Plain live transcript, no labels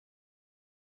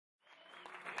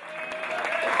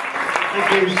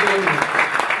Thank you so much.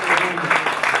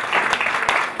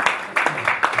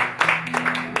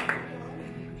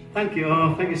 Thank you.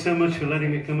 Oh, thank you so much for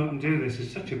letting me come up and do this.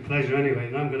 It's such a pleasure anyway,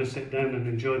 and I'm going to sit down and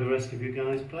enjoy the rest of you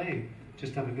guys playing.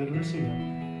 Just have a good listen.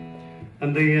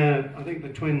 And I think the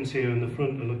twins here in the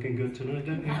front are looking good tonight,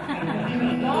 don't you?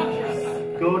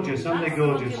 Gorgeous. Gorgeous, aren't they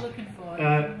gorgeous? What you're looking for.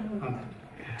 I'm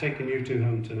taking you two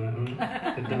home tonight, all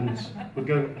right? The dance. We'll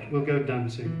go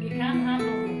dancing. You can't handle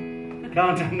them.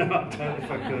 Can't I? No, I'll tell you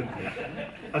if I could.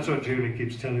 That's what Julie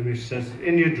keeps telling me. She says,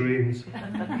 in your dreams.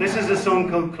 This is a song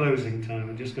called Closing Time.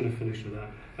 I'm just going to finish with that.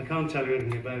 I can't tell you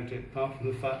anything about it, apart from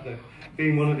the fact that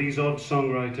being one of these odd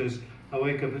songwriters, I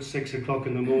wake up at 6 o'clock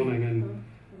in the morning and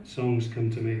songs come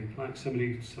to me, like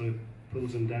somebody sort of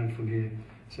pulls them down from here.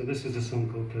 So this is a song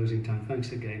called Closing Time.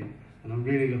 Thanks again. And I'm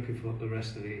really looking forward to the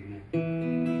rest of the evening.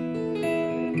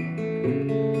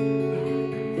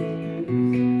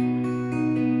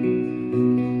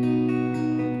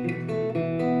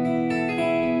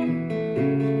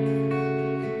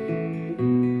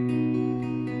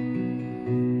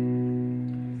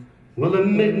 Well, the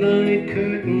midnight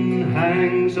curtain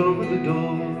hangs over the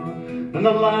door, and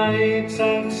the lights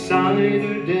outside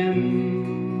are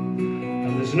dim,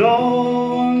 and there's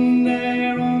no one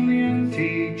there on the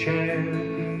empty chair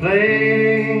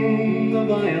playing the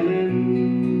violin,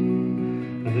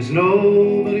 and there's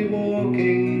nobody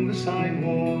walking the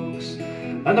sidewalks,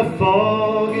 and the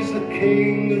fog is the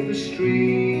king of the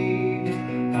street,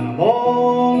 and I'm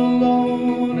all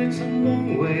alone. It's a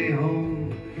long way home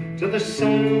to the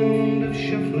sound of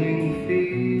shuffling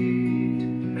feet.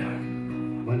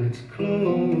 When it's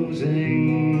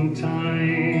closing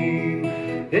time,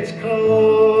 it's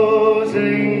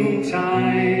closing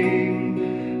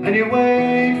time, and you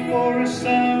wait for a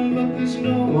sound, but there's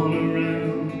no one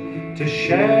around to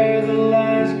share the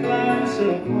last glass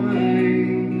of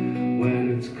wine.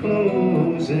 When it's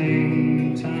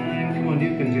closing time, come on,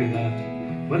 you can do that.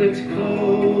 When it's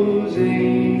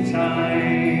closing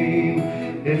time,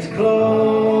 it's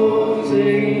closing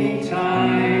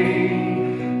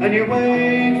time, and you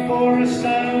wait for a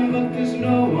sound, but there's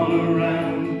no one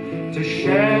around to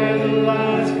share the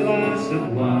last glass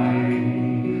of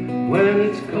wine. When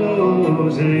it's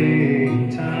closing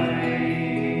time.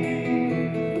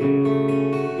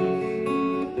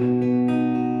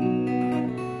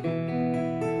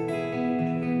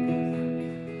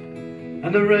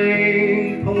 And the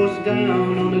rain pours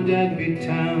down on a deadbeat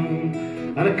town,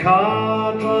 and a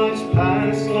car drives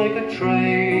past like a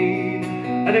train,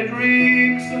 and it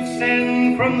reeks of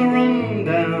sin from the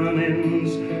run-down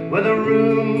inns where the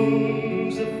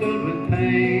rooms are filled with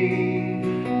pain,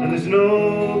 and there's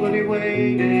nobody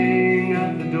waiting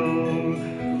at the door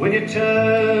when you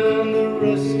turn the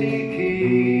rusty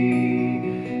key.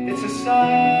 It's a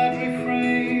sad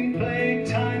refrain played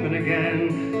time and again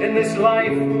in this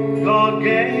life God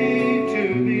gave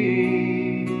to me.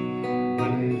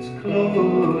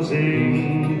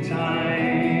 Closing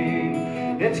time,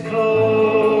 it's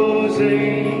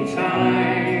closing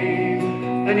time,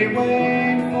 and you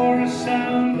wait for a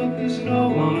sound, but there's no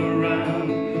one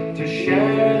around to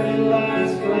share the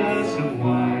last glass of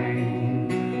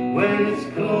wine. When it's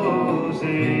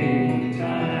closing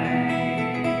time.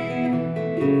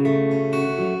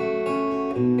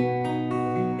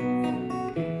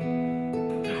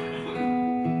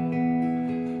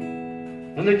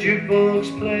 And the jukebox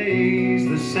plays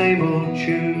the same old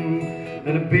tune,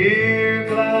 and a beer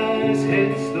glass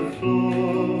hits the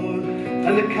floor,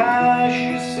 and the cash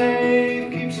you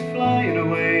save keeps flying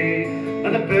away,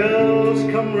 and the bills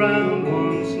come round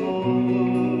once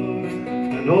more,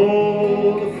 and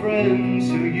all the friends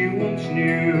who you once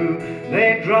knew,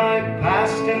 they drive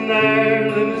past in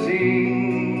their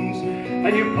limousines,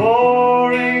 and you're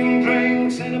pouring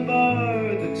drinks in a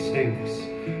bar that stinks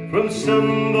from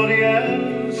somebody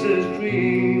else's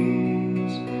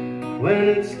dreams. When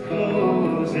it's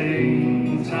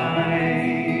closing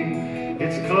time,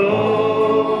 it's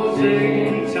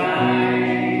closing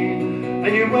time,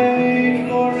 and you wait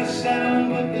for a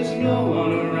sound, but there's no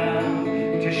one around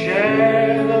to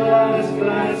share the last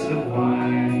glass of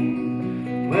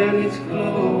wine. When it's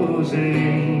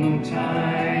closing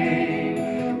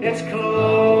time, it's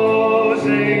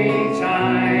closing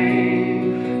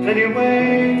time, and you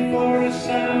wait for a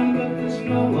sound, but there's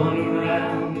no one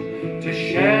around to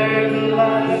share the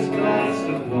last glass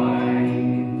of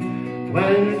wine.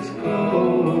 When it's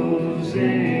closing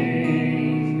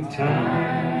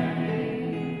time.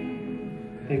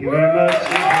 Thank you very much.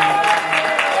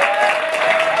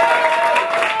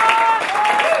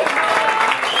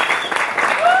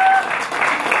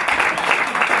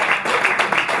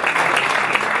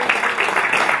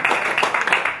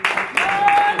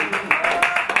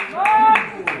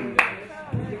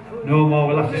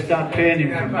 start paying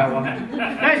him from now on.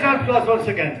 Nice round of applause once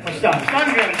again for Stan. Stan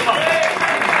again, come on.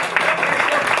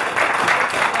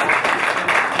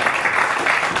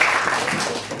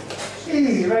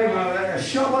 Hey, right, well,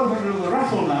 shop over to the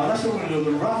raffle now. That's what we're going to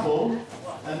do, the raffle.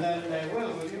 And then,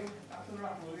 will you? After the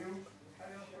raffle, will you?